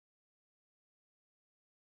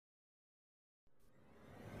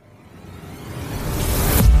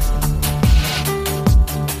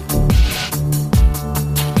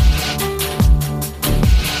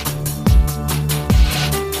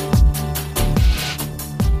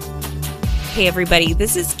Hey everybody,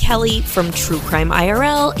 this is Kelly from True Crime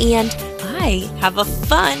IRL, and I have a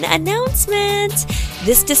fun announcement.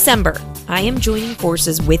 This December, I am joining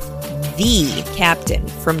forces with the Captain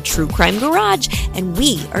from True Crime Garage, and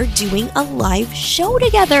we are doing a live show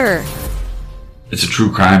together. It's a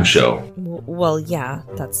true crime show. Well, yeah,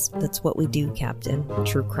 that's what we do, Captain.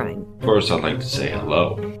 True crime. First, I'd like to say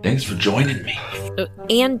hello. Thanks for joining me.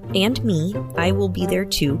 And me. I will be there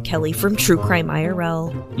too, Kelly from True Crime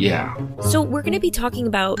IRL. Yeah. So we're going to be talking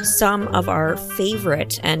about some of our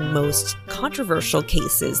favorite and most controversial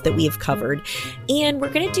cases that we have covered. And we're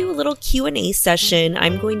going to do a little Q&A session.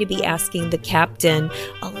 I'm going to be asking the Captain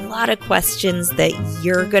a lot of questions that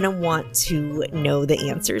you're going to want to know the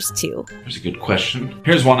answers to. Here's a good question.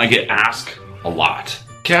 Here's one I get asked a lot.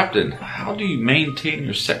 Captain, how do you maintain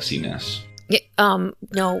your sexiness?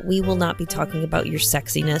 No, we will not be talking about your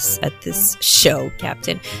sexiness at this show,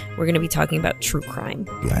 Captain. We're going to be talking about true crime.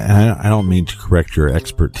 I don't mean to correct your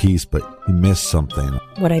expertise, but you missed something.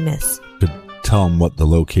 What'd I miss? To tell them what the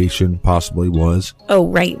location possibly was. Oh,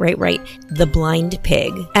 right. The Blind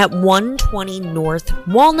Pig at 120 North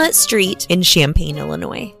Walnut Street in Champaign,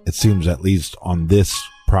 Illinois. It seems at least on this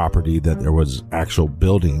property that there was actual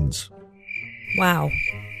buildings. Wow.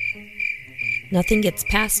 Nothing gets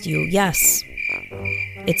past you. Yes.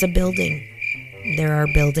 It's a building. There are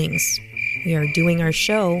buildings. We are doing our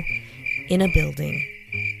show in a building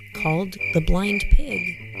called The Blind Pig,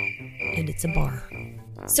 and it's a bar.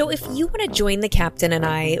 So if you want to join the Captain and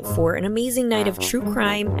I for an amazing night of true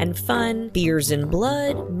crime and fun, beers and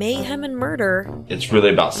blood, mayhem and murder, it's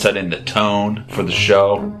really about setting the tone for the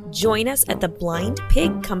show. Join us at the Blind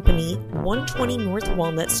Pig Company, 120 North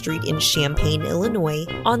Walnut Street in Champaign, Illinois,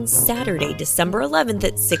 on Saturday, December 11th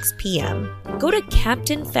at 6 p.m. Go to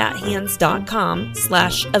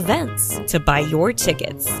CaptainFatHands.com/events to buy your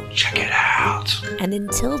tickets. Check it out. And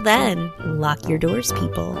until then, lock your doors,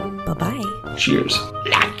 people. Bye-bye. Cheers.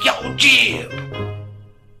 Lock your jib.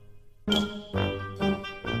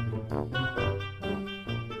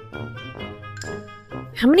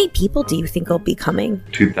 How many people do you think will be coming?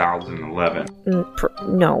 2011.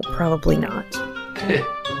 No, probably not.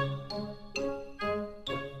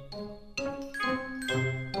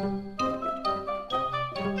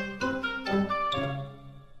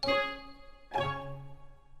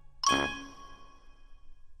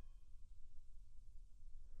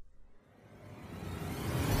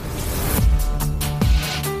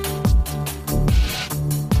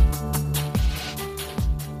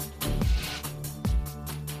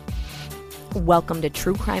 Welcome to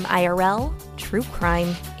True Crime IRL, True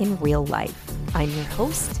Crime in Real Life. I'm your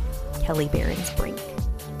host, Kelly Barons-Brink.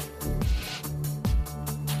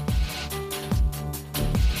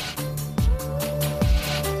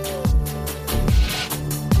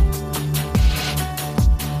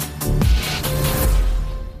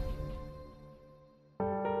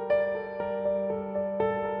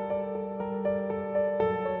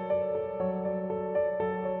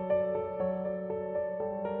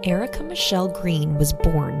 Erica Michelle Green was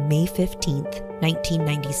born May 15th,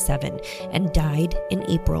 1997, and died in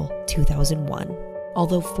April 2001.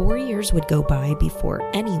 Although 4 years would go by before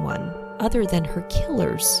anyone other than her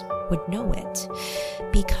killers would know it,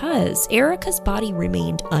 because Erica's body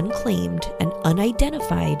remained unclaimed and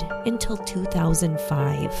unidentified until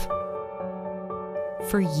 2005.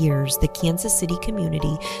 For years, the Kansas City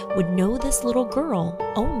community would know this little girl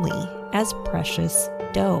only as Precious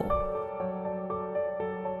Doe.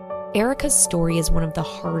 Erica's story is one of the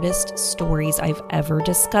hardest stories I've ever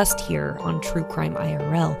discussed here on True Crime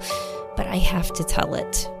IRL, but I have to tell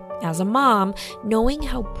it. As a mom, knowing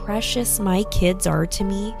how precious my kids are to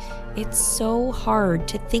me, it's so hard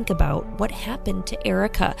to think about what happened to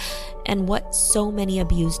Erica and what so many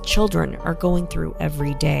abused children are going through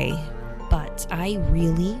every day. But I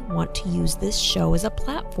really want to use this show as a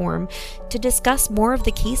platform to discuss more of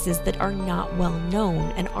the cases that are not well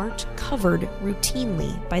known and aren't covered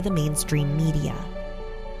routinely by the mainstream media.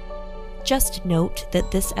 Just note that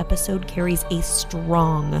this episode carries a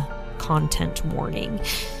strong content warning.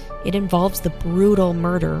 It involves the brutal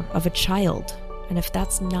murder of a child, and if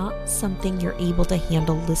that's not something you're able to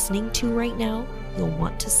handle listening to right now, you'll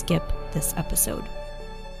want to skip this episode.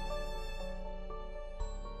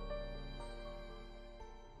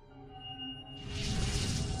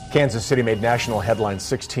 Kansas City made national headlines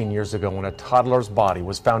 16 years ago when a toddler's body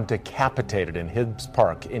was found decapitated in Hibbs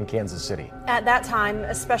Park in Kansas City. At that time,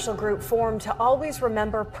 a special group formed to always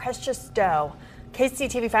remember Precious Doe.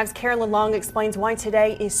 KCTV5's Carolyn Long explains why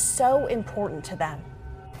today is so important to them.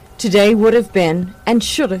 Today would have been, and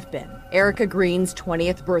should have been, Erica Green's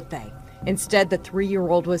 20th birthday. Instead, the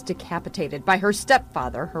 3-year-old was decapitated by her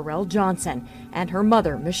stepfather, Harrell Johnson, and her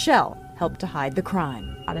mother, Michelle, helped to hide the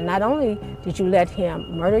crime. And not only did you let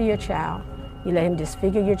him murder your child, you let him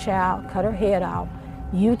disfigure your child, cut her head off,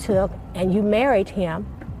 you took and you married him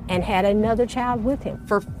and had another child with him.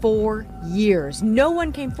 For 4 years, no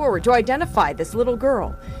one came forward to identify this little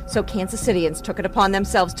girl. So Kansas Cityans took it upon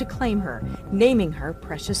themselves to claim her, naming her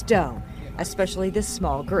Precious Doe, especially this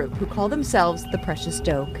small group who call themselves the Precious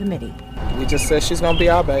Doe Committee. We just said she's gonna be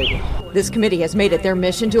our baby. This committee has made it their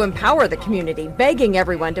mission to empower the community, begging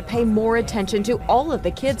everyone to pay more attention to all of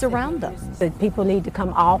the kids around them. But people need to come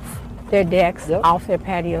off their decks, off their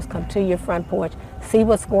patios, come to your front porch, see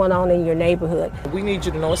what's going on in your neighborhood. We need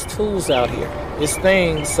you to know it's tools out here. It's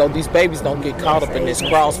things so these babies don't get caught up in this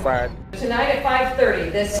crossfire. Tonight at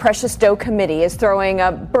 5:30, this Precious Doe Committee is throwing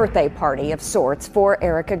a birthday party of sorts for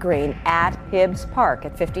Erica Green at Hibbs Park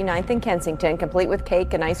at 59th and Kensington, complete with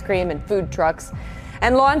cake and ice cream and food trucks.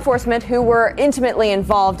 And law enforcement who were intimately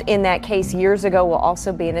involved in that case years ago will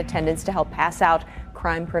also be in attendance to help pass out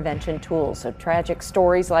crime prevention tools so tragic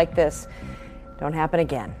stories like this don't happen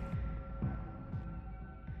again.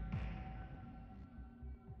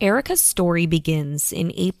 Erica's story begins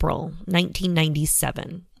in April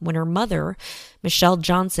 1997 when her mother, Michelle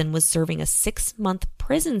Johnson, was serving a 6-month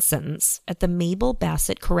prison sentence at the Mabel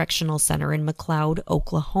Bassett Correctional Center in McLeod,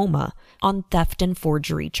 Oklahoma, on theft and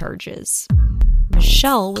forgery charges.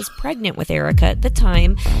 Michelle was pregnant with Erica at the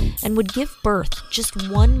time and would give birth just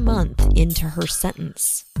 1 month into her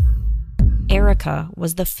sentence. Erica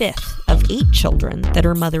was the 5th of 8 children that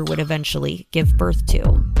her mother would eventually give birth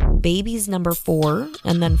to. Babies number 4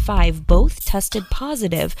 and then 5 both tested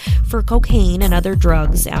positive for cocaine and other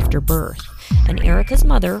drugs after birth, and Erica's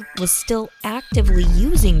mother was still actively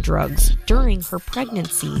using drugs during her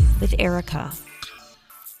pregnancy with Erica.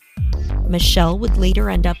 Michelle would later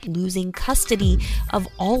end up losing custody of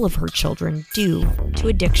all of her children due to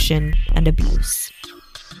addiction and abuse.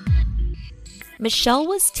 Michelle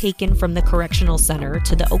was taken from the correctional center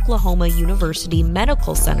to the Oklahoma University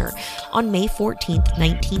Medical Center on May 14,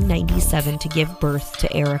 1997 to give birth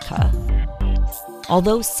to Erica.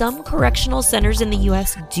 Although some correctional centers in the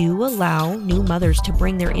U.S. do allow new mothers to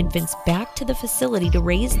bring their infants back to the facility to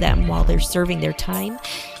raise them while they're serving their time,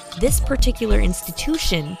 this particular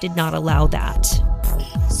institution did not allow that.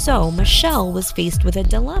 So Michelle was faced with a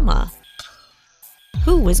dilemma.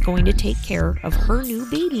 Who was going to take care of her new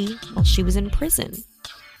baby while she was in prison?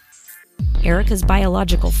 Erica's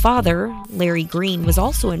biological father, Larry Green, was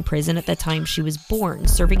also in prison at the time she was born,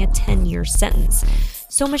 serving a 10-year sentence,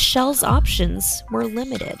 so Michelle's options were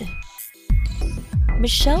limited.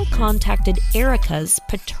 Michelle contacted Erica's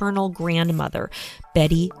paternal grandmother,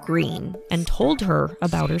 Betty Green, and told her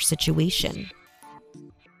about her situation.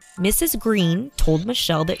 Mrs. Green told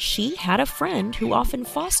Michelle that she had a friend who often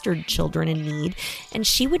fostered children in need, and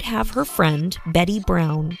she would have her friend, Betty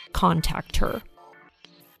Brown, contact her.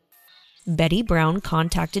 Betty Brown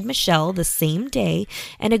contacted Michelle the same day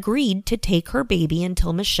and agreed to take her baby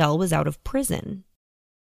until Michelle was out of prison.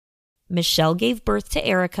 Michelle gave birth to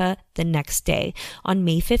Erica the next day, on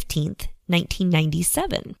May 15th,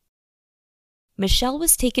 1997. Michelle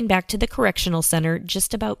was taken back to the correctional center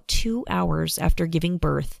just about 2 hours after giving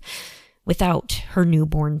birth, without her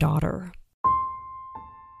newborn daughter.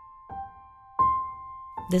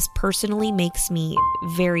 This personally makes me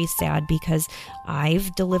very sad because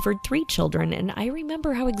I've delivered 3 children, and I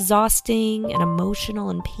remember how exhausting and emotional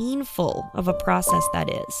and painful of a process that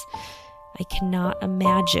is. I cannot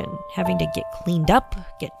imagine having to get cleaned up,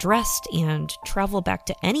 get dressed, and travel back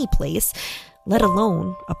to any place, let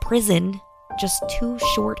alone a prison, just 2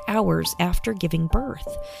 short hours after giving birth.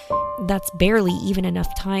 That's barely even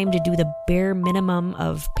enough time to do the bare minimum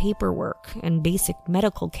of paperwork and basic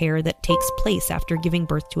medical care that takes place after giving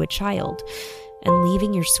birth to a child. And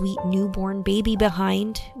leaving your sweet newborn baby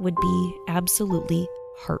behind would be absolutely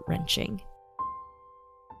heart-wrenching.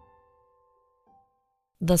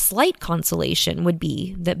 The slight consolation would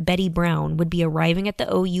be that Betty Brown would be arriving at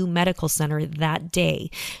the OU Medical Center that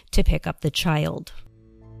day to pick up the child.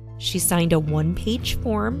 She signed a 1-page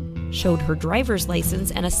form, showed her driver's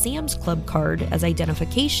license and a Sam's Club card as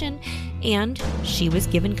identification, and she was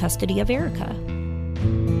given custody of Erica.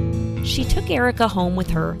 She took Erica home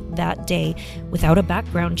with her that day without a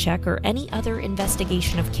background check or any other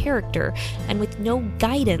investigation of character, and with no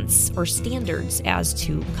guidance or standards as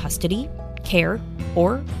to custody, care,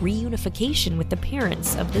 or reunification with the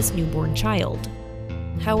parents of this newborn child.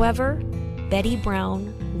 However, Betty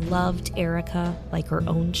Brown loved Erica like her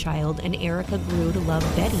own child, and Erica grew to love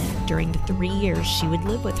Betty during the 3 years she would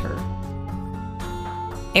live with her.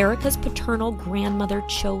 Erica's paternal grandmother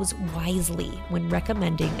chose wisely when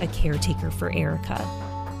recommending a caretaker for Erica.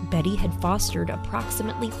 Betty had fostered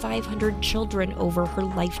approximately 500 children over her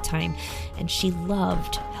lifetime, and she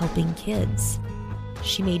loved helping kids.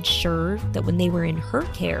 She made sure that when they were in her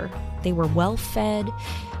care, they were well fed,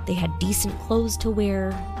 they had decent clothes to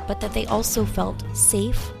wear, but that they also felt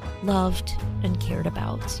safe, loved, and cared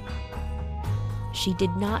about. She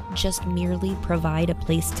did not just merely provide a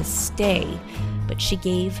place to stay, but she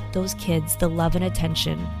gave those kids the love and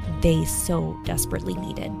attention they so desperately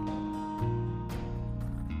needed.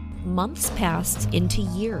 Months passed into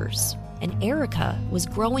years, and Erica was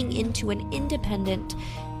growing into an independent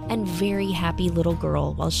and very happy little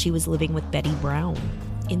girl while she was living with Betty Brown.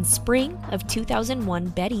 In spring of 2001,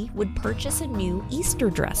 Betty would purchase a new Easter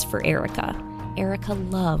dress for Erica. Erica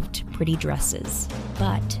loved pretty dresses,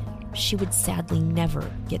 but she would sadly never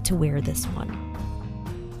get to wear this one.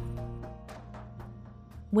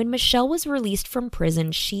 When Michelle was released from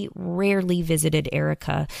prison, she rarely visited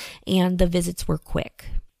Erica, and the visits were quick.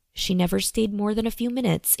 She never stayed more than a few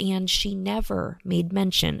minutes, and she never made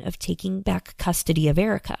mention of taking back custody of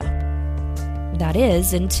Erica. That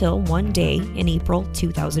is, until one day in April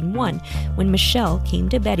 2001, when Michelle came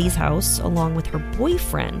to Betty's house along with her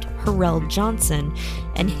boyfriend, Harrell Johnson,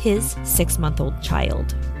 and his 6-month-old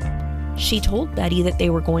child. She told Betty that they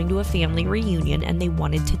were going to a family reunion and they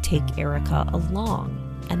wanted to take Erica along.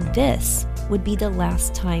 And this would be the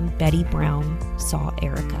last time Betty Brown saw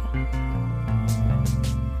Erica.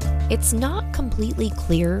 It's not completely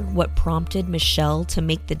clear what prompted Michelle to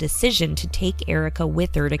make the decision to take Erica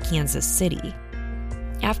with her to Kansas City.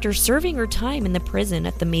 After serving her time in the prison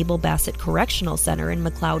at the Mabel Bassett Correctional Center in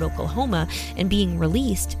McLeod, Oklahoma, and being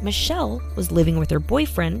released, Michelle was living with her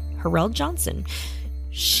boyfriend, Harrell Johnson.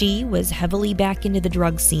 She was heavily back into the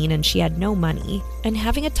drug scene and she had no money, and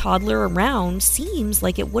having a toddler around seems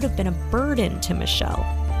like it would have been a burden to Michelle,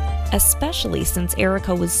 especially since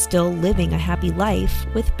Erica was still living a happy life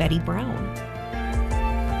with Betty Brown.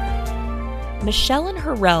 Michelle and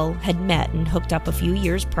Harrell had met and hooked up a few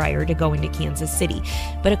years prior to going to Kansas City,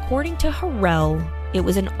 but according to Harrell, it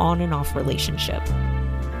was an on and off relationship.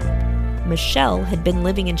 Michelle had been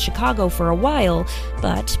living in Chicago for a while,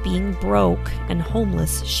 but being broke and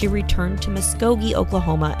homeless, she returned to Muskogee,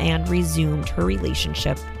 Oklahoma, and resumed her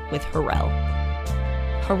relationship with Harrell.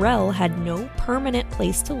 Harrell had no permanent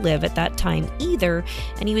place to live at that time either,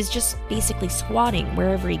 and he was just basically squatting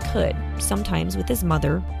wherever he could, sometimes with his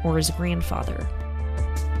mother or his grandfather.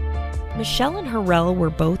 Michelle and Harrell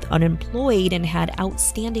were both unemployed and had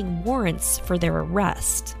outstanding warrants for their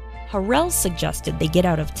arrest. Harrell suggested they get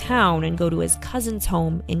out of town and go to his cousin's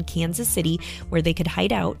home in Kansas City where they could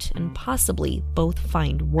hide out and possibly both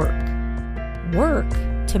find work. Work,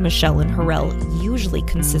 to Michelle and Harrell, usually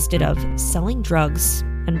consisted of selling drugs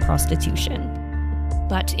and prostitution.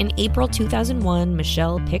 But in April 2001,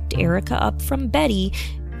 Michelle picked Erica up from Betty,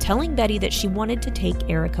 telling Betty that she wanted to take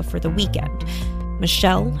Erica for the weekend.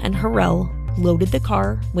 Michelle and Harrell loaded the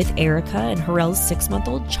car with Erica and Harrell's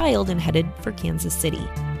 6-month-old child and headed for Kansas City.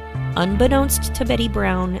 Unbeknownst to Betty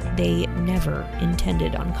Brown, they never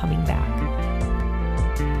intended on coming back.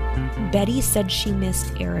 Betty said she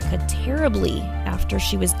missed Erica terribly after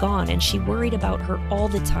she was gone, and she worried about her all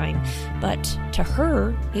the time. But to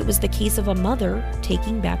her, it was the case of a mother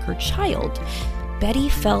taking back her child. Betty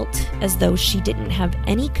felt as though she didn't have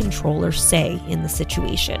any control or say in the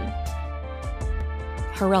situation.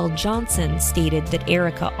 Harrell Johnson stated that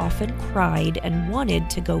Erica often cried and wanted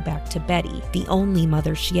to go back to Betty, the only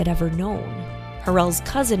mother she had ever known. Harrell's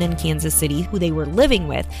cousin in Kansas City, who they were living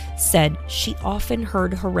with, said she often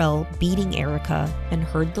heard Harrell beating Erica and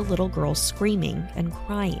heard the little girl screaming and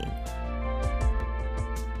crying.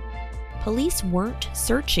 Police weren't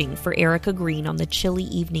searching for Erica Green on the chilly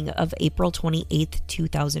evening of April 28,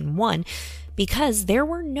 2001, because there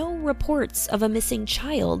were no reports of a missing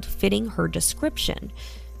child fitting her description.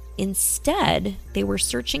 Instead, they were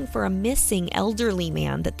searching for a missing elderly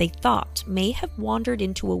man that they thought may have wandered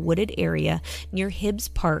into a wooded area near Hibbs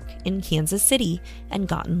Park in Kansas City and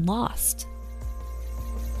gotten lost.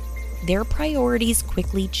 Their priorities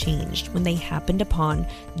quickly changed when they happened upon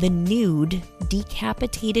the nude,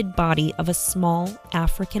 decapitated body of a small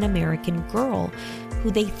African-American girl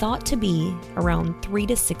who they thought to be around 3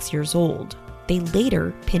 to 6 years old. They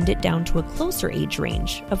later pinned it down to a closer age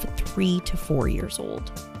range of 3 to 4 years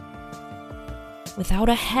old. Without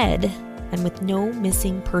a head and with no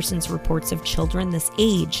missing persons reports of children this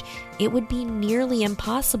age, it would be nearly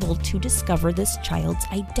impossible to discover this child's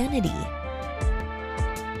identity.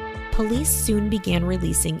 Police soon began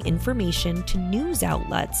releasing information to news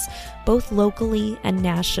outlets, both locally and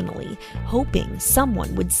nationally, hoping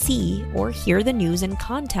someone would see or hear the news and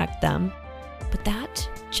contact them, but that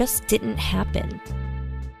just didn't happen.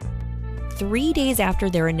 3 days after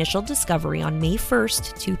their initial discovery on May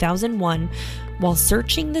 1st, 2001, while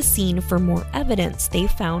searching the scene for more evidence, they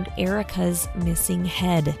found Erica's missing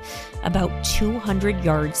head, about 200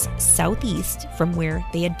 yards southeast from where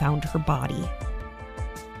they had found her body.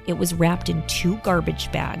 It was wrapped in 2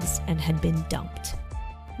 garbage bags and had been dumped.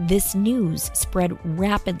 This news spread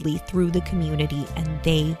rapidly through the community, and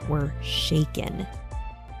they were shaken.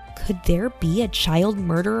 Could there be a child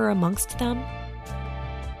murderer amongst them?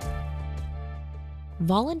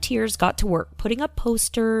 Volunteers got to work putting up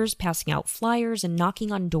posters, passing out flyers, and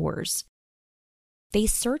knocking on doors. They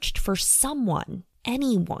searched for someone,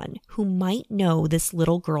 anyone, who might know this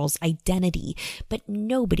little girl's identity, but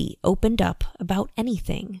nobody opened up about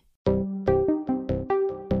anything.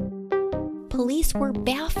 Police were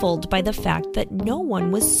baffled by the fact that no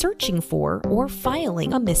one was searching for or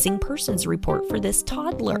filing a missing persons report for this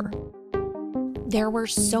toddler. There were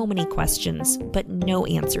so many questions, but no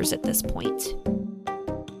answers at this point.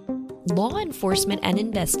 Law enforcement and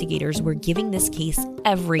investigators were giving this case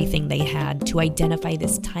everything they had to identify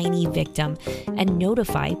this tiny victim and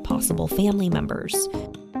notify possible family members.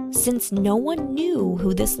 Since no one knew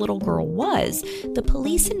who this little girl was, the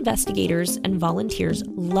police investigators and volunteers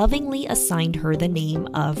lovingly assigned her the name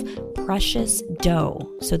of Precious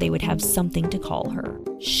Doe so they would have something to call her.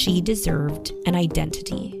 She deserved an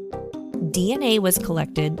identity. DNA was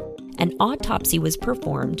collected, an autopsy was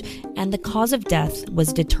performed, and the cause of death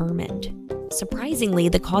was determined. Surprisingly,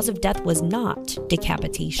 the cause of death was not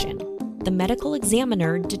decapitation. The medical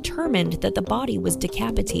examiner determined that the body was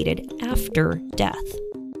decapitated after death.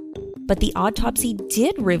 But the autopsy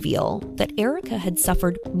did reveal that Erica had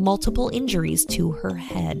suffered multiple injuries to her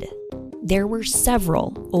head. There were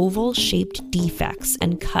several oval-shaped defects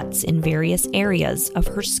and cuts in various areas of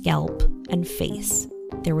her scalp and face.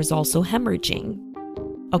 There was also hemorrhaging.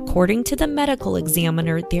 According to the medical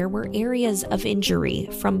examiner, there were areas of injury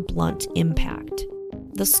from blunt impact.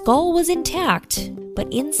 The skull was intact, but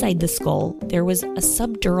inside the skull, there was a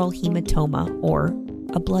subdural hematoma, or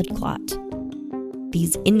a blood clot.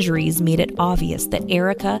 These injuries made it obvious that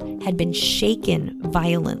Erica had been shaken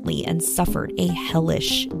violently and suffered a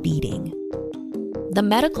hellish beating. The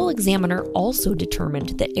medical examiner also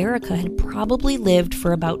determined that Erica had probably lived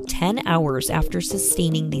for about 10 hours after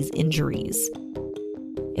sustaining these injuries.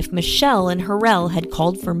 If Michelle and Harrell had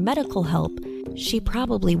called for medical help, she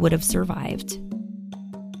probably would have survived.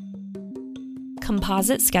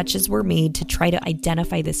 Composite sketches were made to try to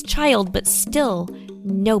identify this child, but still,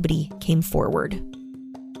 nobody came forward.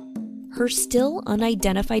 Her still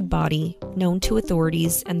unidentified body, known to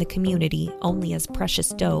authorities and the community only as Precious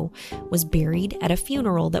Doe, was buried at a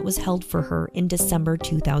funeral that was held for her in December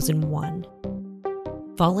 2001.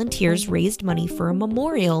 Volunteers raised money for a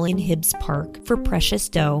memorial in Hibbs Park for Precious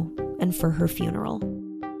Doe and for her funeral.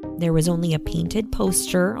 There was only a painted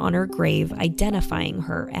poster on her grave identifying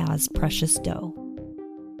her as Precious Doe.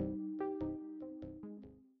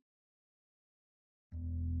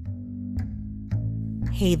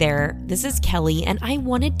 Hey there, this is Kelly, and I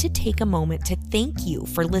wanted to take a moment to thank you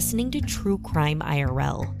for listening to True Crime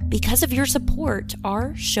IRL. Because of your support,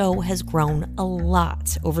 our show has grown a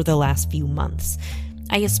lot over the last few months.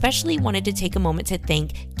 I especially wanted to take a moment to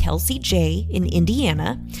thank Kelsey J. in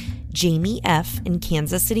Indiana, Jamie F. in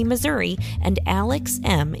Kansas City, Missouri, and Alex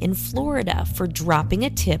M. in Florida for dropping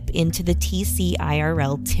a tip into the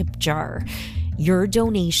TCIRL tip jar. Your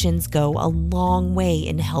donations go a long way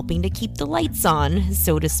in helping to keep the lights on,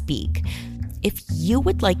 so to speak. If you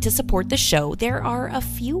would like to support the show, there are a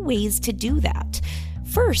few ways to do that.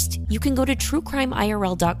 First, you can go to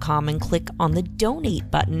truecrimeirl.com and click on the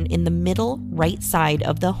donate button in the middle right side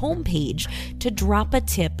of the homepage to drop a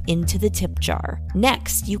tip into the tip jar.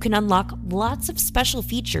 Next, you can unlock lots of special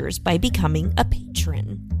features by becoming a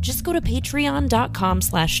patron. Just go to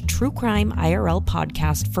patreon.com/truecrimeirl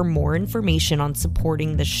podcast for more information on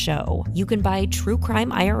supporting the show. You can buy True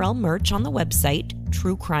Crime IRL merch on the website,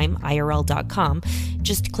 truecrimeirl.com.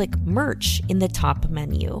 Just click merch in the top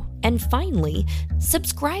menu. And finally,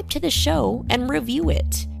 subscribe to the show and review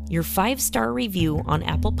it. Your 5-star review on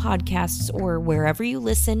Apple Podcasts or wherever you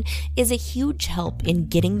listen is a huge help in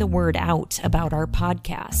getting the word out about our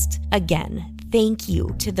podcast. Again, thank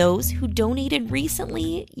you to those who donated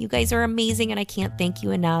recently. You guys are amazing and I can't thank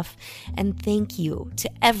you enough. And thank you to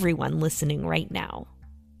everyone listening right now.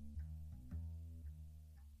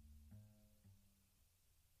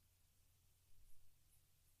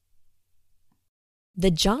 The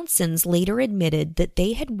Johnsons later admitted that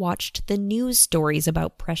they had watched the news stories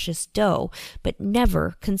about Precious Doe, but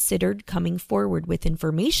never considered coming forward with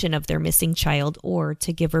information of their missing child or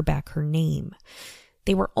to give her back her name.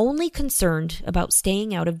 They were only concerned about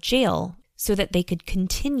staying out of jail so that they could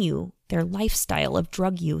continue their lifestyle of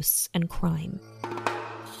drug use and crime.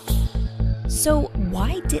 So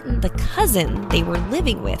why didn't the cousin they were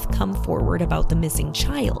living with come forward about the missing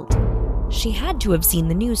child? She had to have seen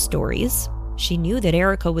the news stories. She knew that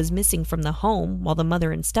Erica was missing from the home while the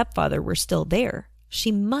mother and stepfather were still there.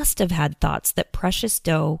 She must have had thoughts that Precious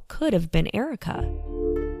Doe could have been Erica.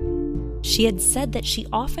 She had said that she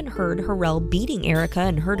often heard Harrell beating Erica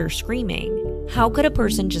and heard her screaming. How could a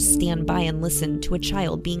person just stand by and listen to a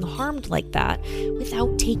child being harmed like that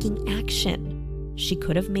without taking action? She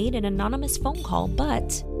could have made an anonymous phone call,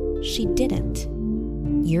 but she didn't.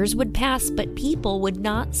 Years would pass, but people would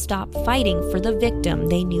not stop fighting for the victim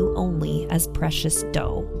they knew only as Precious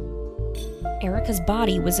Doe. Erica's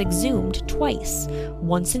body was exhumed twice,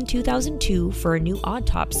 once in 2002 for a new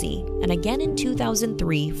autopsy, and again in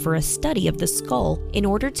 2003 for a study of the skull in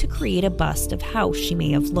order to create a bust of how she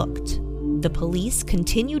may have looked. The police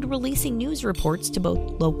continued releasing news reports to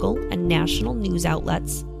both local and national news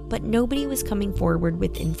outlets, but nobody was coming forward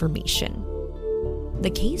with information. The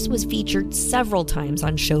case was featured several times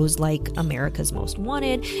on shows like America's Most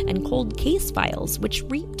Wanted and Cold Case Files, which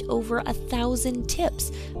reaped over 1,000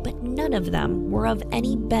 tips, but none of them were of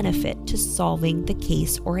any benefit to solving the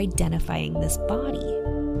case or identifying this body.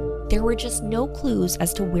 There were just no clues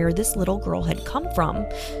as to where this little girl had come from,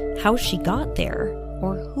 how she got there,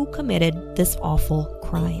 or who committed this awful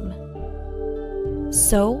crime.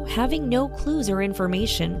 So, having no clues or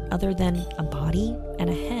information other than a body and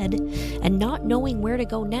a head, and not knowing where to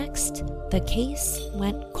go next, the case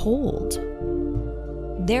went cold.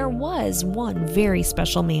 There was one very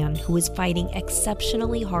special man who was fighting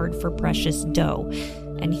exceptionally hard for Precious Doe,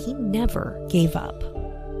 and he never gave up.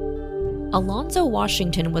 Alonzo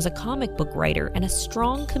Washington was a comic book writer and a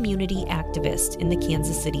strong community activist in the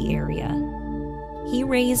Kansas City area. He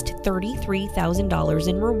raised $33,000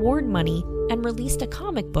 in reward money and released a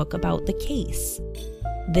comic book about the case.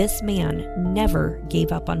 This man never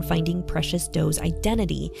gave up on finding Precious Doe's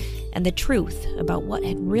identity and the truth about what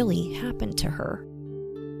had really happened to her.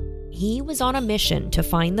 He was on a mission to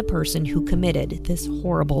find the person who committed this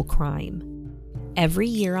horrible crime. Every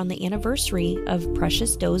year on the anniversary of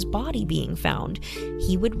Precious Doe's body being found,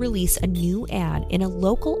 he would release a new ad in a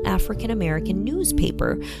local African-American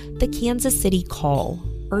newspaper, the Kansas City Call,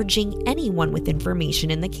 urging anyone with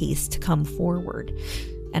information in the case to come forward.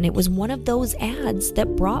 And it was one of those ads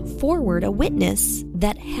that brought forward a witness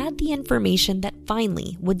that had the information that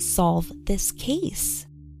finally would solve this case.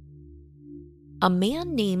 A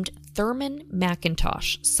man named Thurman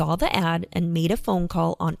McIntosh saw the ad and made a phone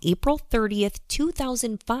call on April 30th,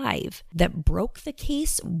 2005 that broke the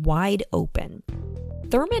case wide open.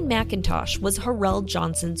 Thurman McIntosh was Harrell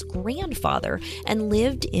Johnson's grandfather and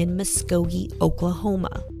lived in Muskogee,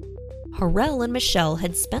 Oklahoma. Harrell and Michelle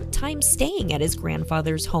had spent time staying at his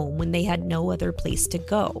grandfather's home when they had no other place to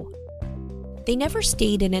go. They never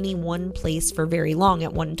stayed in any one place for very long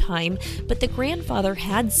at one time, but the grandfather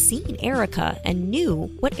had seen Erica and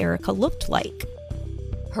knew what Erica looked like.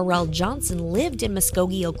 Harrell Johnson lived in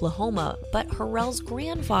Muskogee, Oklahoma, but Harrell's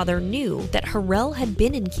grandfather knew that Harrell had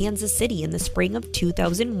been in Kansas City in the spring of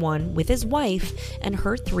 2001 with his wife and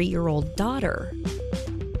her 3-year-old daughter.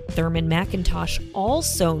 Thurman McIntosh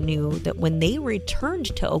also knew that when they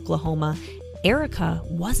returned to Oklahoma, Erica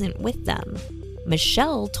wasn't with them.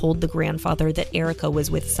 Michelle told the grandfather that Erica was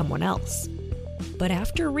with someone else. But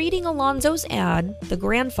after reading Alonzo's ad, the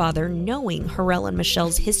grandfather, knowing Harrell and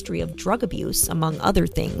Michelle's history of drug abuse, among other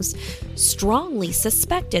things, strongly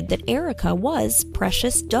suspected that Erica was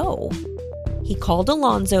Precious Doe. He called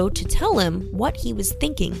Alonzo to tell him what he was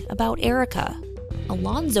thinking about Erica.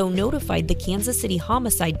 Alonzo notified the Kansas City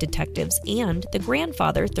homicide detectives, and the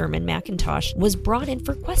grandfather, Thurman McIntosh, was brought in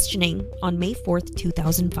for questioning on May 4th,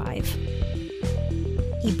 2005.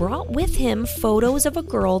 He brought with him photos of a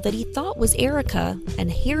girl that he thought was Erica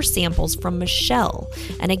and hair samples from Michelle,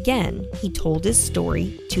 and again, he told his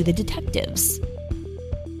story to the detectives.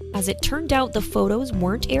 As it turned out, the photos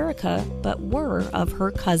weren't Erica, but were of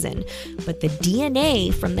her cousin, but the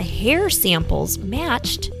DNA from the hair samples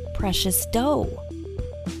matched Precious Doe.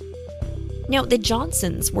 Now, the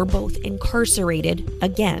Johnsons were both incarcerated,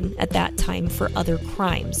 again, at that time for other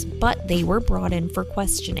crimes, but they were brought in for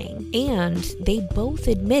questioning, and they both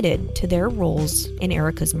admitted to their roles in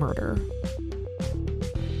Erica's murder.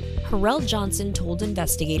 Harrell Johnson told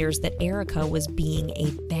investigators that Erica was being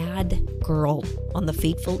a bad bad girl on the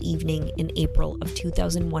fateful evening in April of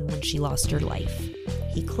 2001 when she lost her life.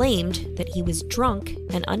 He claimed that he was drunk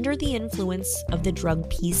and under the influence of the drug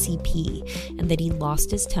PCP, and that he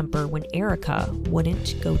lost his temper when Erica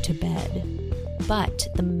wouldn't go to bed. But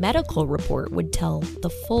the medical report would tell the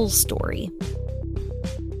full story.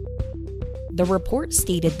 The report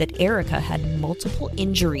stated that Erica had multiple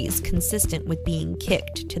injuries consistent with being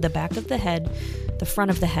kicked to the back of the head, the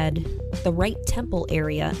front of the head, the right temple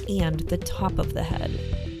area, and the top of the head.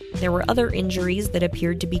 There were other injuries that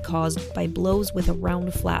appeared to be caused by blows with a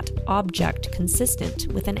round flat object consistent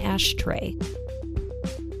with an ashtray.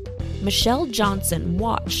 Michelle Johnson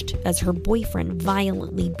watched as her boyfriend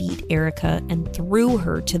violently beat Erica and threw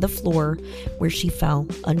her to the floor, where she fell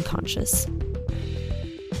unconscious.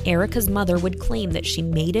 Erica's mother would claim that she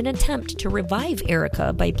made an attempt to revive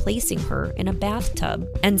Erica by placing her in a bathtub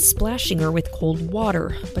and splashing her with cold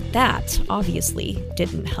water, but that obviously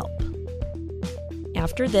didn't help.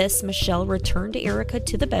 After this, Michelle returned Erica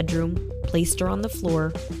to the bedroom, placed her on the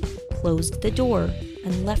floor, closed the door,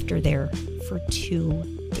 and left her there for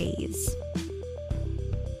 2 days.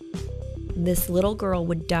 This little girl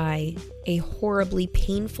would die a horribly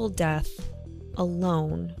painful death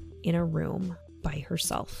alone in a room by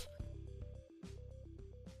herself.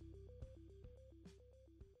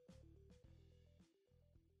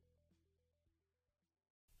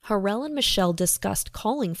 Harrell and Michelle discussed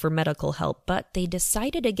calling for medical help, but they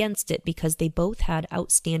decided against it because they both had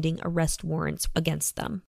outstanding arrest warrants against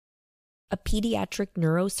them. A pediatric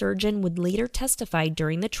neurosurgeon would later testify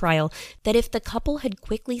during the trial that if the couple had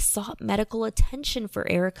quickly sought medical attention for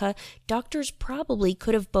Erica, doctors probably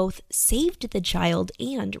could have both saved the child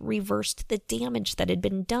and reversed the damage that had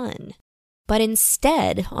been done. But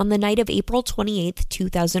instead, on the night of April 28,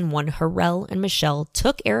 2001, Harrell and Michelle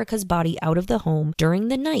took Erica's body out of the home during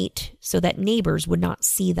the night so that neighbors would not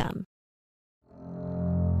see them.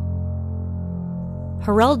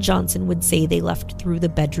 Harrell Johnson would say they left through the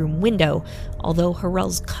bedroom window, although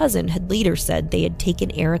Harrell's cousin had later said they had taken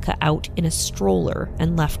Erica out in a stroller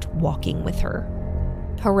and left walking with her.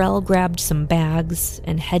 Harrell grabbed some bags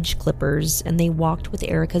and hedge clippers, and they walked with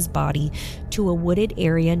Erica's body to a wooded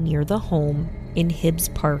area near the home in Hibbs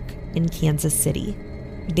Park in Kansas City.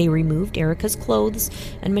 They removed Erica's clothes,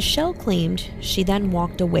 and Michelle claimed she then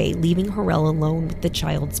walked away, leaving Harrell alone with the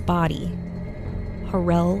child's body.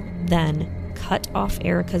 Harrell then cut off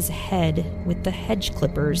Erica's head with the hedge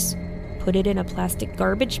clippers, put it in a plastic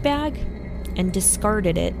garbage bag, and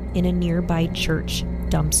discarded it in a nearby church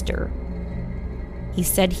dumpster. He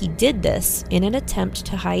said he did this in an attempt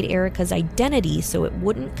to hide Erica's identity so it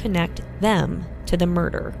wouldn't connect them to the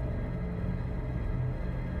murder.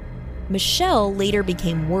 Michelle later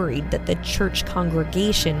became worried that the church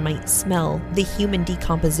congregation might smell the human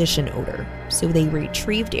decomposition odor, so they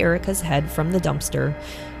retrieved Erica's head from the dumpster,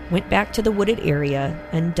 went back to the wooded area,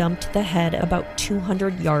 and dumped the head about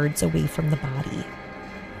 200 yards away from the body.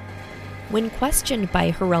 When questioned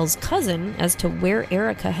by Harrell's cousin as to where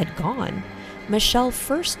Erica had gone, Michelle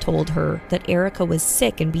first told her that Erica was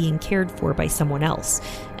sick and being cared for by someone else,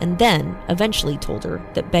 and then eventually told her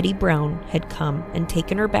that Betty Brown had come and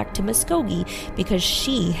taken her back to Muskogee because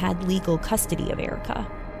she had legal custody of Erica.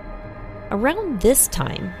 Around this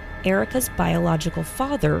time, Erica's biological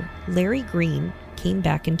father, Larry Green, came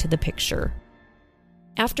back into the picture.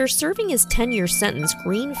 After serving his 10-year sentence,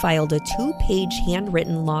 Green filed a 2-page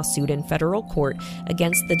handwritten lawsuit in federal court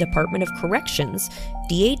against the Department of Corrections,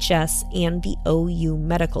 DHS, and the OU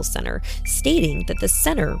Medical Center, stating that the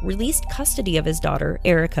center released custody of his daughter,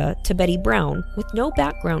 Erica, to Betty Brown with no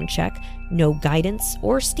background check, no guidance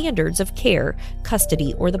or standards of care,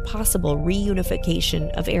 custody, or the possible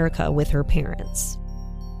reunification of Erica with her parents.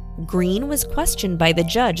 Green was questioned by the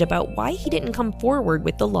judge about why he didn't come forward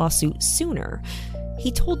with the lawsuit sooner.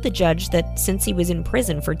 He told the judge that since he was in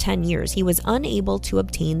prison for 10 years, he was unable to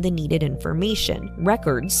obtain the needed information,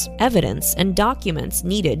 records, evidence, and documents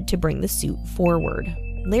needed to bring the suit forward.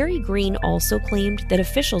 Larry Green also claimed that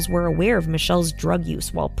officials were aware of Michelle's drug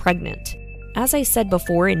use while pregnant. As I said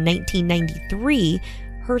before, in 1993,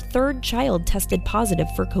 her third child tested positive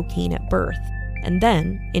for cocaine at birth. And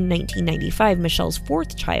then, in 1995, Michelle's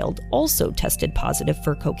fourth child also tested positive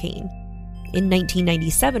for cocaine. In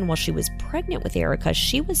 1997, while she was pregnant with Erica,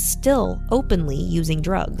 she was still openly using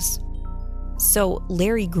drugs. So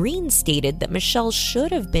Larry Green stated that Michelle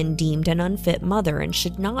should have been deemed an unfit mother and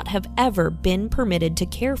should not have ever been permitted to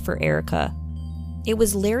care for Erica. It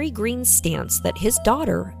was Larry Green's stance that his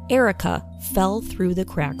daughter, Erica, fell through the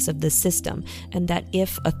cracks of the system, and that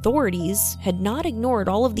if authorities had not ignored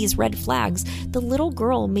all of these red flags, the little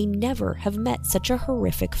girl may never have met such a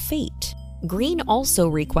horrific fate. Green also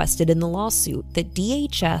requested in the lawsuit that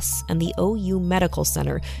DHS and the OU Medical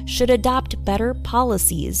Center should adopt better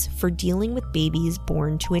policies for dealing with babies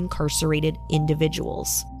born to incarcerated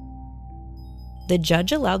individuals. The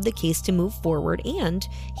judge allowed the case to move forward, and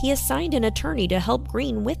he assigned an attorney to help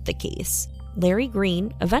Green with the case. Larry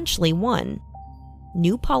Green eventually won.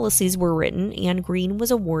 New policies were written, and Green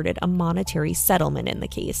was awarded a monetary settlement in the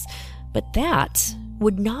case. But that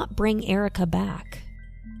would not bring Erica back.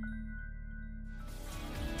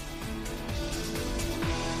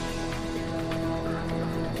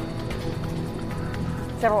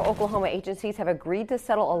 Several Oklahoma agencies have agreed to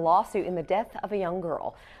settle a lawsuit in the death of a young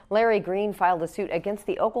girl. Larry Green filed a suit against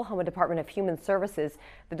the Oklahoma Department of Human Services,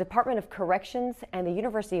 the Department of Corrections, and the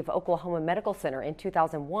University of Oklahoma Medical Center in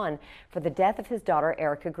 2001 for the death of his daughter,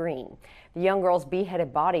 Erica Green. The young girl's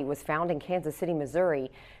beheaded body was found in Kansas City,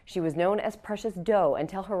 Missouri. She was known as Precious Doe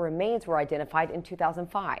until her remains were identified in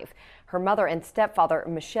 2005. Her mother and stepfather,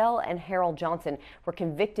 Michelle and Harold Johnson, were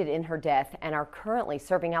convicted in her death and are currently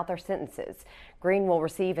serving out their sentences. Green will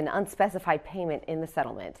receive an unspecified payment in the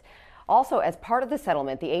settlement. Also, as part of the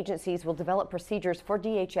settlement, the agencies will develop procedures for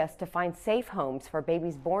DHS to find safe homes for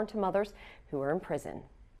babies born to mothers who are in prison.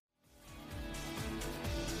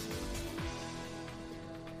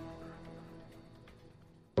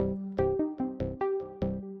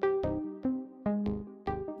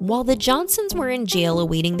 While the Johnsons were in jail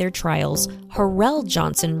awaiting their trials, Harrell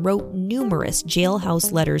Johnson wrote numerous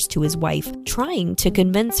jailhouse letters to his wife, trying to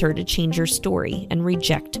convince her to change her story and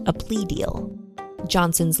reject a plea deal.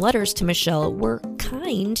 Johnson's letters to Michelle were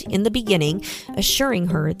kind in the beginning, assuring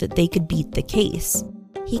her that they could beat the case.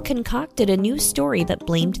 He concocted a new story that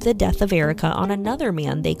blamed the death of Erica on another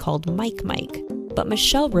man they called Mike, but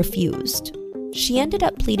Michelle refused. She ended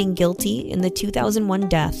up pleading guilty in the 2001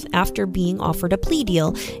 death after being offered a plea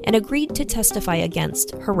deal and agreed to testify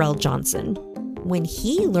against Harrell Johnson. When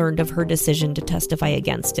he learned of her decision to testify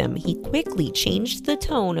against him, he quickly changed the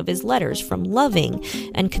tone of his letters from loving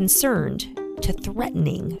and concerned to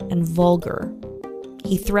threatening and vulgar.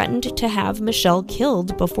 He threatened to have Michelle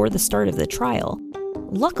killed before the start of the trial.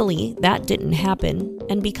 Luckily, that didn't happen,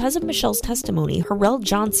 and because of Michelle's testimony, Harrell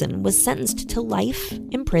Johnson was sentenced to life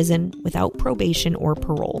in prison without probation or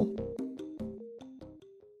parole.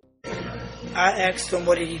 I asked him,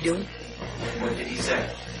 what did he do? What did he say?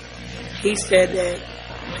 He said that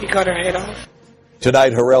he cut her head off.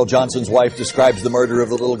 Tonight, Harrell Johnson's wife describes the murder of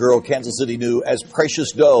the little girl Kansas City knew as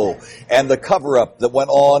Precious Doe and the cover-up that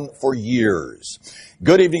went on for years.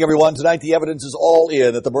 Good evening, everyone. Tonight, the evidence is all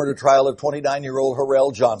in at the murder trial of 29-year-old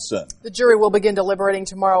Harrell Johnson. The jury will begin deliberating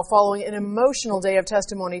tomorrow following an emotional day of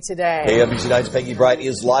testimony today. KMBC 9's Peggy Bright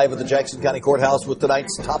is live at the Jackson County Courthouse with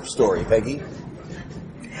tonight's top story. Peggy?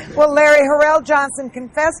 Well, Larry, Harrell Johnson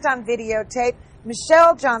confessed on videotape.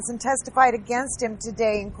 Michelle Johnson testified against him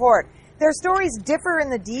today in court. Their stories differ in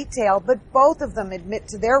the detail, but both of them admit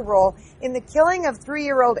to their role in the killing of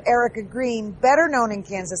 3-year-old Erica Green, better known in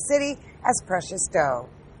Kansas City as Precious Doe.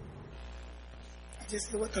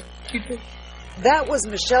 That was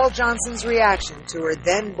Michelle Johnson's reaction to her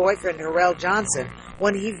then-boyfriend Harrell Johnson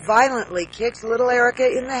when he violently kicked little Erica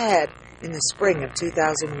in the head in the spring of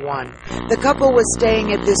 2001. The couple was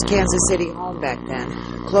staying at this Kansas City home back then,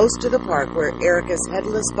 close to the park where Erica's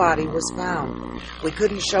headless body was found. We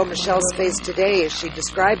couldn't show Michelle's face today as she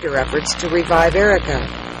described her efforts to revive Erica.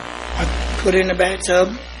 I put her in the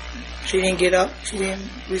bathtub. She didn't get up. She didn't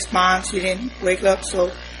respond. She didn't wake up.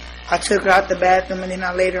 So I took her out the bathroom and then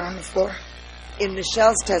I laid her on the floor. In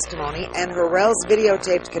Michelle's testimony and Harrell's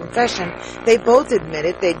videotaped confession, they both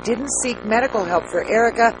admitted they didn't seek medical help for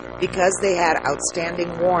Erica because they had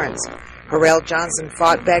outstanding warrants. Harrell Johnson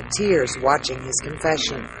fought back tears watching his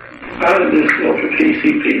confession. I didn't go for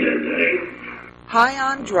PCP that day. High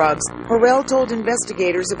on drugs, Harrell told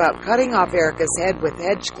investigators about cutting off Erica's head with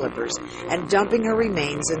hedge clippers and dumping her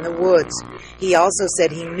remains in the woods. He also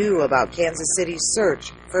said he knew about Kansas City's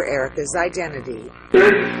search for Erica's identity.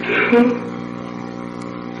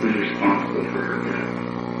 Responsible for her death.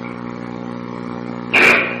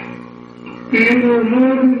 And her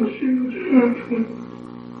mother, she was hurtful.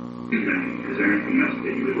 Is there anything else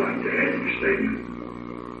that you would like to add in your statement?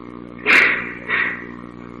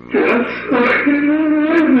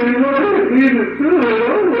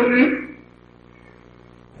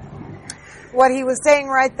 What he was saying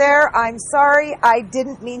right there, I'm sorry, I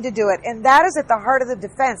didn't mean to do it. And that is at the heart of the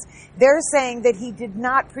defense. They're saying that he did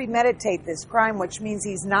not premeditate this crime, which means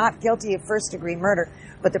he's not guilty of first-degree murder.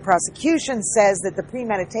 But the prosecution says that the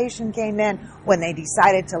premeditation came in when they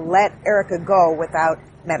decided to let Erica go without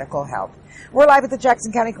medical help. We're live at the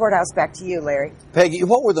Jackson County Courthouse. Back to you, Larry. Peggy,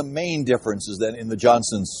 what were the main differences then in the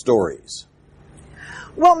Johnson's stories?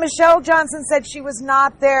 Well, Michelle Johnson said she was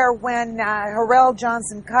not there when Harrell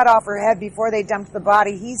Johnson cut off her head before they dumped the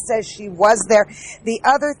body. He says she was there. The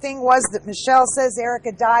other thing was that Michelle says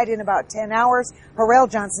Erica died in about 10 hours.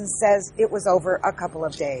 Harrell Johnson says it was over a couple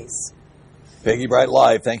of days. Peggy Bright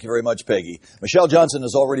live. Thank you very much, Peggy. Michelle Johnson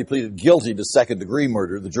has already pleaded guilty to second-degree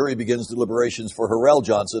murder. The jury begins deliberations for Harrell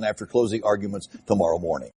Johnson after closing arguments tomorrow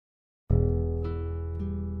morning.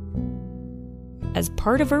 As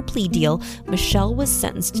part of her plea deal, Michelle was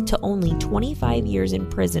sentenced to only 25 years in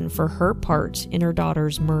prison for her part in her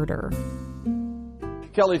daughter's murder.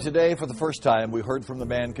 Kelly, today, for the first time, we heard from the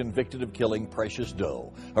man convicted of killing Precious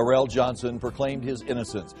Doe. Harrell Johnson proclaimed his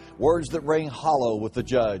innocence, words that rang hollow with the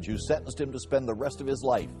judge who sentenced him to spend the rest of his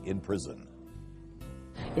life in prison.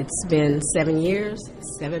 It's been 7 years,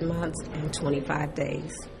 7 months, and 25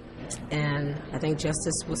 days. And I think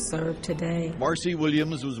justice was served today. Marcy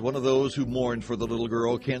Williams was one of those who mourned for the little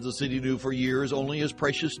girl Kansas City knew for years only as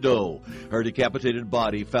Precious Doe, her decapitated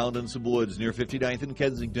body found in some woods near 59th and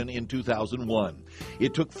Kensington in 2001.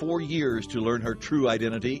 It took 4 years to learn her true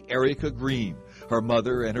identity, Erica Green. Her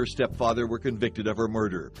mother and her stepfather were convicted of her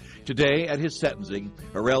murder. Today, at his sentencing,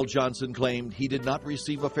 Harrell Johnson claimed he did not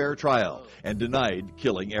receive a fair trial and denied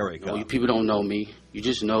killing Erica. You know, people don't know me. You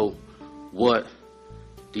just know what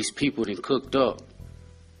these people then cooked up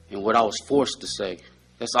and what I was forced to say.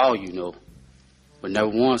 That's all you know. But never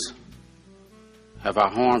once have I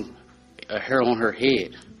harmed a hair on her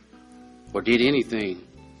head or did anything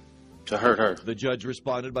to hurt her. The judge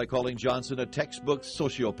responded by calling Johnson a textbook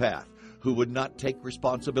sociopath who would not take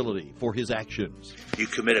responsibility for his actions. You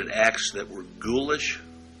committed acts that were ghoulish,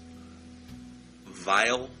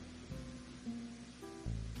 vile,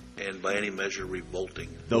 and by any measure revolting.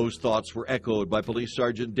 Those thoughts were echoed by Police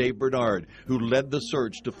Sergeant Dave Bernard, who led the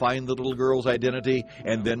search to find the little girl's identity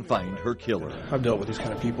and then find her killer. I've dealt with these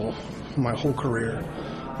kind of people my whole career.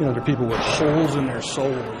 You know, they're people with holes in their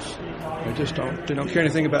souls. They don't care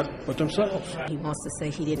anything about but themselves. He wants to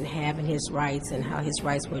say he didn't have in his rights and how his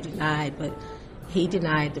rights were denied, but he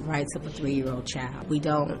denied the rights of a 3-year-old child. We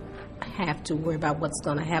don't have to worry about what's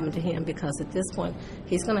going to happen to him because at this point,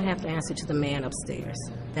 he's going to have to answer to the man upstairs.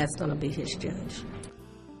 That's going to be his judge.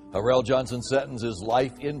 Harrell Johnson's sentence is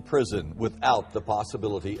life in prison without the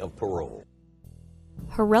possibility of parole.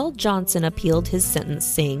 Harrell Johnson appealed his sentence,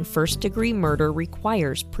 saying first-degree murder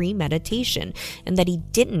requires premeditation and that he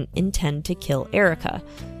didn't intend to kill Erica.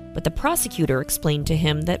 But the prosecutor explained to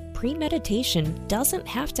him that premeditation doesn't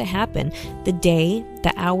have to happen the day,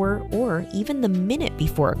 the hour, or even the minute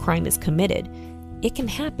before a crime is committed. It can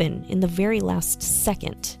happen in the very last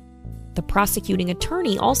second. The prosecuting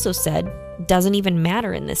attorney also said, doesn't even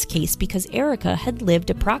matter in this case because Erica had lived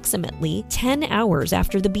approximately 10 hours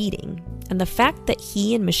after the beating. And the fact that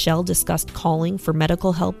he and Michelle discussed calling for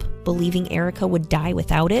medical help, believing Erica would die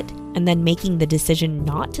without it, and then making the decision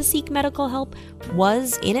not to seek medical help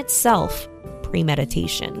was in itself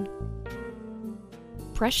premeditation.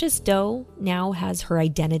 Precious Doe now has her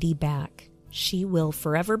identity back. She will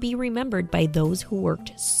forever be remembered by those who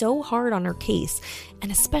worked so hard on her case, and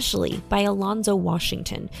especially by Alonzo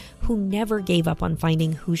Washington, who never gave up on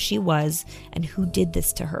finding who she was and who did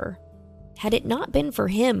this to her. Had it not been for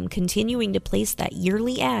him continuing to place that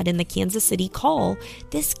yearly ad in the Kansas City Call,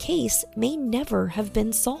 this case may never have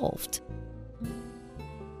been solved.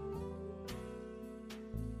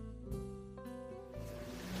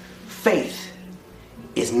 Faith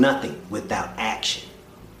is nothing without action.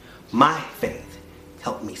 My faith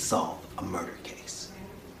helped me solve a murder case.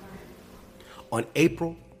 On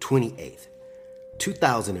April 28th,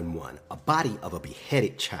 2001, a body of a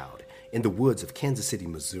beheaded child in the woods of Kansas City,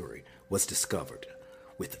 Missouri, was discovered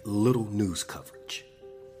with little news coverage.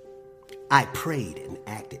 I prayed and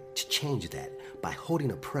acted to change that by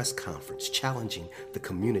holding a press conference challenging the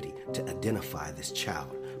community to identify this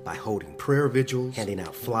child by holding prayer vigils, handing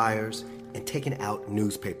out flyers, and taking out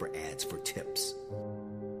newspaper ads for tips.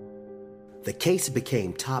 The case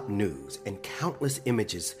became top news and countless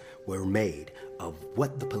images were made of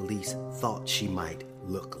what the police thought she might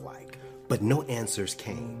look like. But no answers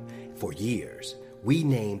came. For years, we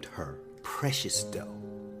named her Precious Doe.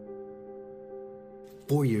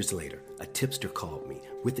 4 years later, a tipster called me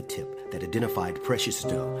with a tip that identified Precious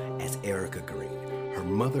Doe as Erica Green. Her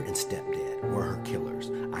mother and stepdad were her killers.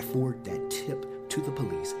 I forwarded that tip to the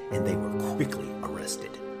police and they were quickly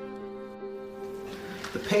arrested.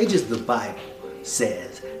 The pages of the Bible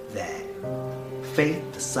says that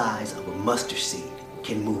faith the size of a mustard seed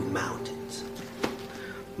can move mountains.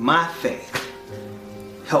 My faith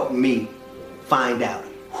helped me find out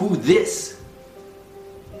who this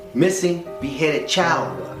missing, beheaded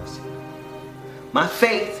child was. My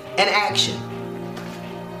faith and action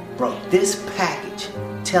brought this package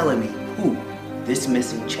telling me who this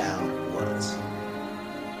missing child was.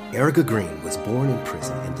 Erica Green was born in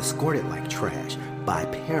prison and discarded like trash by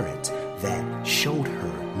parents that showed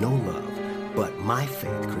her no love. But my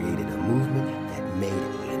faith created a movement that made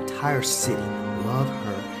the entire city love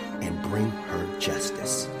her and bring her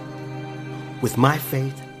justice. With my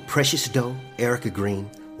faith, Precious Doe, Erica Green,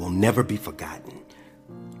 will never be forgotten.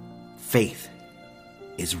 Faith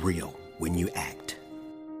is real when you act.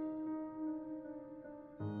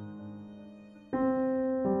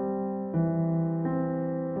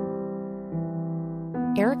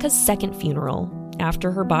 Erica's second funeral,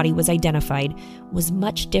 after her body was identified, was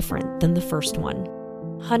much different than the first one.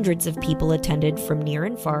 Hundreds of people attended from near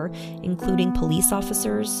and far, including police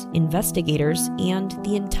officers, investigators, and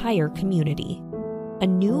the entire community. A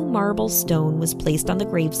new marble stone was placed on the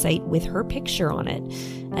gravesite with her picture on it,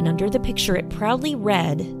 and under the picture it proudly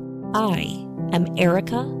read, "I am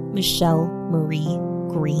Erica Michelle Marie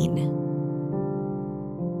Green."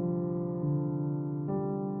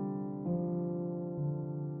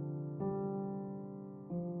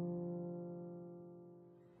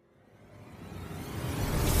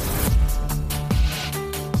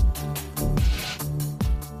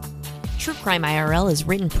 True Crime IRL is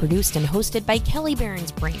written, produced, and hosted by Kelly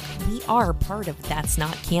Behrens-Brink. We are part of That's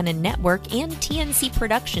Not Canon Network and TNC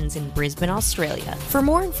Productions in Brisbane, Australia. For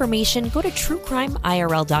more information, go to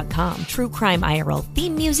truecrimeirl.com. True Crime IRL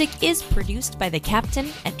theme music is produced by the Captain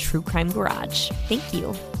at True Crime Garage. Thank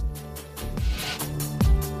you.